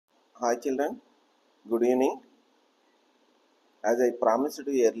Hi children, good evening. As I promised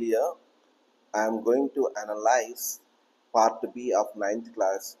you earlier, I am going to analyze part B of ninth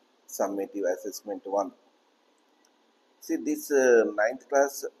class summative assessment 1. See, this ninth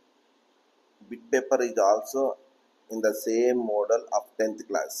class bit paper is also in the same model of 10th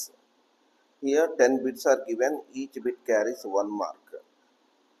class. Here 10 bits are given, each bit carries 1 mark.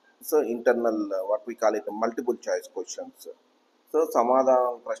 So internal what we call it multiple choice questions. So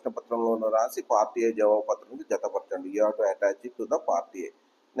సమాధానం ప్రశ్నపత్రంలోనూ రాసి part A జవాబు పత్రానికి జతపరచండి. You have to attach it to the part A.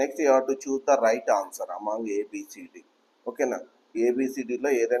 Next you have to choose the right answer among A B C D. ఓకేనా, ఏబిసిడిలో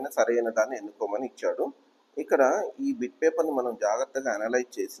ఏదైనా సరైన దాన్ని ఎన్నుకోమని ఇచ్చాడు. ఇక్కడ ఈ బిట్ పేపర్ని మనం జాగ్రత్తగా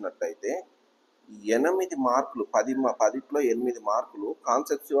అనలైజ్ చేసినట్టయితే 8 మార్కులు, 10లో 8 మార్కులు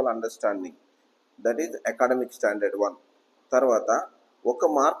conceptual understanding, that is academic standard 1. తర్వాత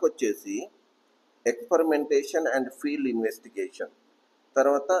 1 మార్క్ వచ్చేసి ఎక్స్పెరిమెంటేషన్ అండ్ ఫీల్డ్ ఇన్వెస్టిగేషన్.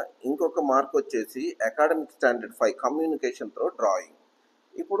 తర్వాత ఇంకొక మార్క్ వచ్చేసి academic standard 5 communication through drawing.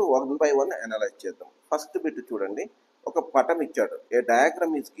 ఇప్పుడు 1 by 1 అనలైజ్ చేద్దాం. ఫస్ట్ బిట్ చూడండి, ఒక పటం ఇచ్చాడు. ఏ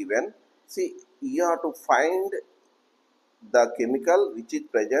diagram is given. See you have to find the chemical which is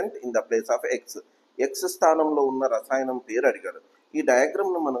present in the place of X. X స్థానంలో ఉన్న రసాయనం పేరు అడిగాడు. ఈ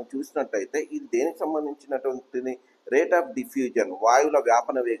డయాగ్రామ్ను మనం చూసినట్టయితే ఇది దేనికి సంబంధించినటువంటిది? రేట్ ఆఫ్ డిఫ్యూజన్, వాయువుల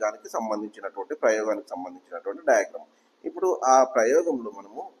వ్యాపన వేగానికి సంబంధించినటువంటి ప్రయోగానికి సంబంధించినటువంటి డయాగ్రామ్. ఇప్పుడు ఆ ప్రయోగంలో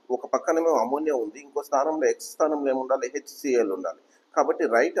మనము ఒక పక్కనేమో అమోనియా ఉంది, ఇంకో స్థానంలో ఎక్స్ స్థానంలో ఏముండాలి? హెచ్సిఎల్ ఉండాలి. కాబట్టి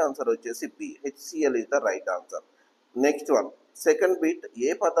రైట్ ఆన్సర్ వచ్చేసి B, HCl is the right answer. Next one, second bit,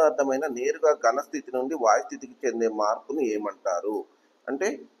 ఏ పదార్థమైన నేరుగా ఘన స్థితి నుండి వాయు స్థితికి చెందే మార్పును ఏమంటారు? అంటే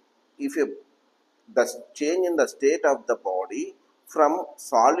if the change in the state of the body from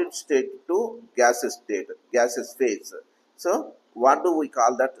solid state to gaseous state, gaseous phase. So what do we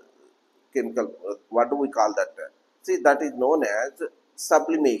call that chemical? What do we call that? See, that is known as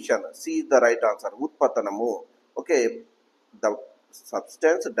sublimation. C is the right answer. Utpatanamu. Okay, the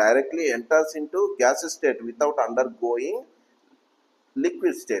substance directly enters into gaseous state without undergoing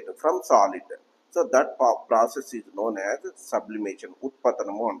liquid state from solid. So that process is known as sublimation.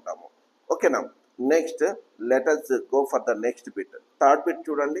 Utpatanamu antamu. Okay, now next let us go for the next bit. Third bit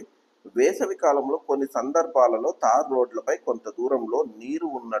చూడండి, వేసవి కాలంలో కొన్ని సందర్భాలలో తార్ రోడ్లపై కొంత దూరంలో నీరు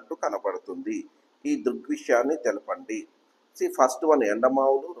ఉన్నట్టు కనపడుతుంది. ఈ దృగ్విషయాన్ని తెలపండి. ఫస్ట్ వన్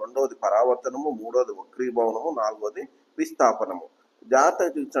ఎండమావులు, రెండవది పరావర్తనము, మూడవది వక్రీభవనము, నాలుగవది విస్థాపనము.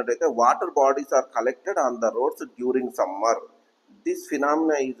 జాగ్రత్తగా చూసినట్టయితే water bodies are collected on the roads during summer. This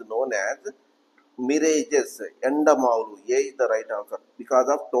phenomena is known as mirages. Endamavulu, A is the right answer. Because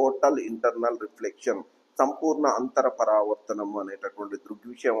of total internal reflection, సంపూర్ణ అంతర పరావర్తనం అనేటటువంటి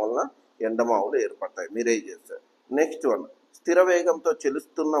దృగ్విషయం వలన ఎండమావులు ఏర్పడతాయి, మిరేజెస్. నెక్స్ట్ వన్, స్థిర వేగంతో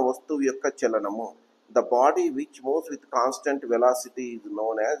చెలుస్తున్న వస్తువు యొక్క చలనము. The body which moves with constant velocity is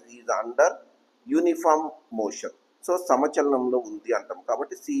known as is under uniform motion. So సమచలనంలో ఉంది అంటాం,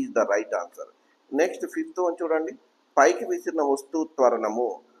 కాబట్టి C is the right answer. Next fifth one చూడండి, పైకి విసిరిన వస్తువు త్వరణము.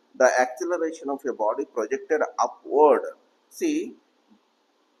 The acceleration of a body projected upward. See,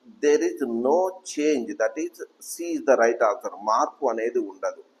 there is no change. That is, C is the right answer. మార్పు అనేది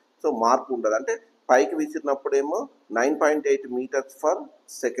ఉండదు. సో మార్పు ఉండదు అంటే పైకి విసిరినప్పుడేమో 9.8 మీటర్స్ ఫర్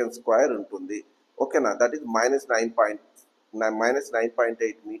సెకండ్ స్క్వేర్ ఉంటుంది. ఓకేనా, that is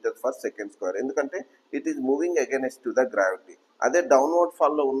 -9.8 meters for second square. ఎందుకంటే it is moving against to the gravity. అదే డౌన్వర్డ్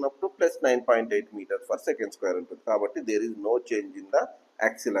ఫాల్లో ఉన్నప్పుడు +9.8 మీటర్స్ ఫర్ సెకండ్ స్క్వేర్ ఉంటుంది. కాబట్టి there is no change in the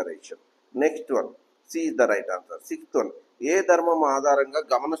acceleration. Next one, C is the right answer. Sixth one, ఏ ధర్మం ఆధారంగా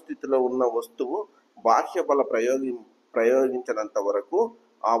గమన స్థితిలో ఉన్న వస్తువు బాహ్య బల ప్రయోగించినంత వరకు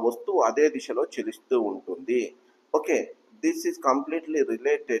ఆ వస్తువు అదే దిశలో చెలుస్తూ ఉంటుంది. Okay, this is completely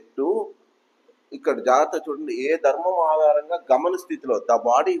related to, ఇక్కడ జాగ్రత్త చూడండి, ఏ ధర్మం ఆధారంగా గమన స్థితిలో, the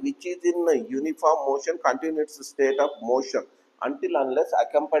body which is in uniform motion continuous state of motion until unless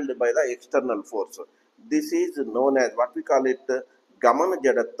accompanied by the external force. This is known as what we call it gamana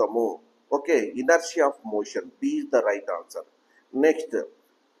jadatvamu. Okay, inertia of motion. B is the right answer. Next,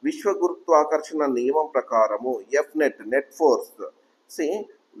 Vishwa Gurutvakarshana niyamam prakaramu F net force. See,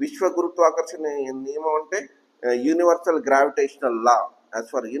 Vishwa Gurutvakarshana niyamam ante universal gravitational law. As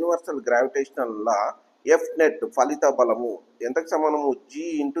for universal gravitational law, F net falita balamu entaku samanamu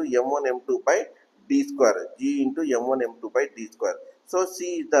G into m1 m2 by d square. G into m1 m2 by d square. So C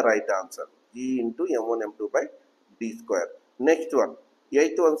is the right answer. G into m1 m2 by d square. Next one,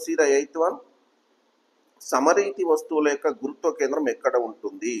 eighth one, see the eighth one. సమరీతి వస్తువుల యొక్క గురుత్వ కేంద్రం ఎక్కడ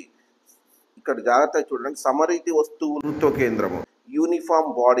ఉంటుంది? ఇక్కడ జాగ్రత్తగా చూడండి, సమరీతి వస్తువు గురుత్వ కేంద్రము,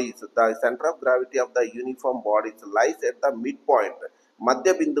 uniform bodies, the centre of gravity of the uniform bodies lies at the mid point,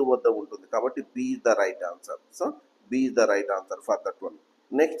 మధ్య బిందువు వద్ద ఉంటుంది. కాబట్టి B is the right answer. So B is the right answer for that one.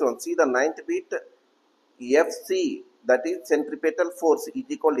 Next one, see the ninth bit FC, that is centripetal force is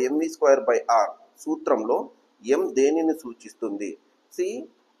equal to mv square by r. సూత్రంలో m దేనిని సూచిస్తుంది? See,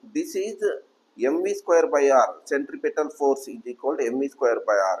 this is mv square by r. Centripetal force is equal to mv square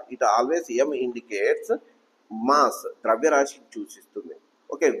by r. It always m indicates mass, ద్రవ్యరాశిని సూచిస్తుంది.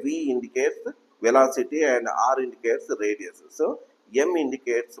 Okay, v indicates velocity and r indicates radius. So m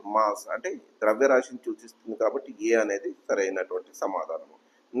indicates mass, అంటే ద్రవ్యరాశిని సూచిస్తుంది కాబట్టి a అనేది సరైనటువంటి సమాధానం.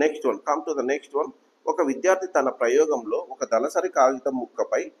 Next one, come to the next one. ఒక విద్యార్థి తన ప్రయోగంలో ఒక దళసరి కాగితం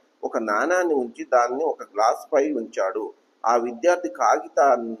ముక్కపై ఒక నాణాన్ని ఉంచి దాన్ని ఒక గ్లాస్ పై ఉంచాడు. ఆ విద్యార్థి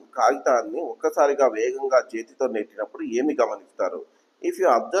కాగితాన్ని ఒక్కసారిగా వేగంగా చేతితో నెట్టినప్పుడు ఏమి గమనిస్తారు? If you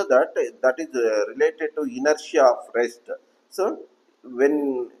observe that is related to inertia of rest. So when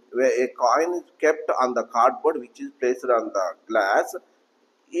a coin is kept on the cardboard which is placed on the glass,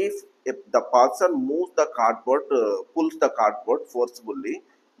 if the person moves the cardboard, pulls the cardboard forcefully,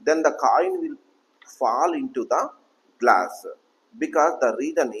 then the coin will fall into the glass. Because the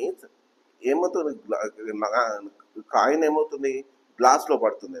reason is, ఏమవుతుంది, coin ఏమవుతుంది, గ్లాస్లో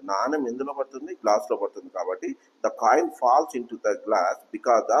పడుతుంది. నాణ్యం ఎందులో పడుతుంది? గ్లాస్లో పడుతుంది. కాబట్టి the coin falls in to the glass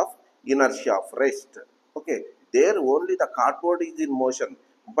because of inertia of rest. Okay, there only the cardboard is in motion,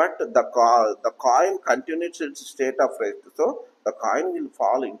 but the coin continues its state of rest, so the coin will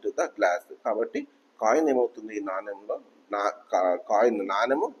fall into the glass. కాబట్టి coin ఏమవుతుంది, నాణ్యంలో coin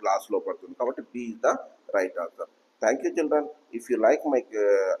నాణ్యము గ్లాస్లో పడుతుంది. కాబట్టి B is the right answer. Thank you children. If you like my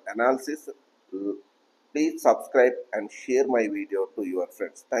analysis, please subscribe and share my video to your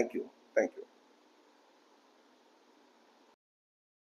friends. Thank you.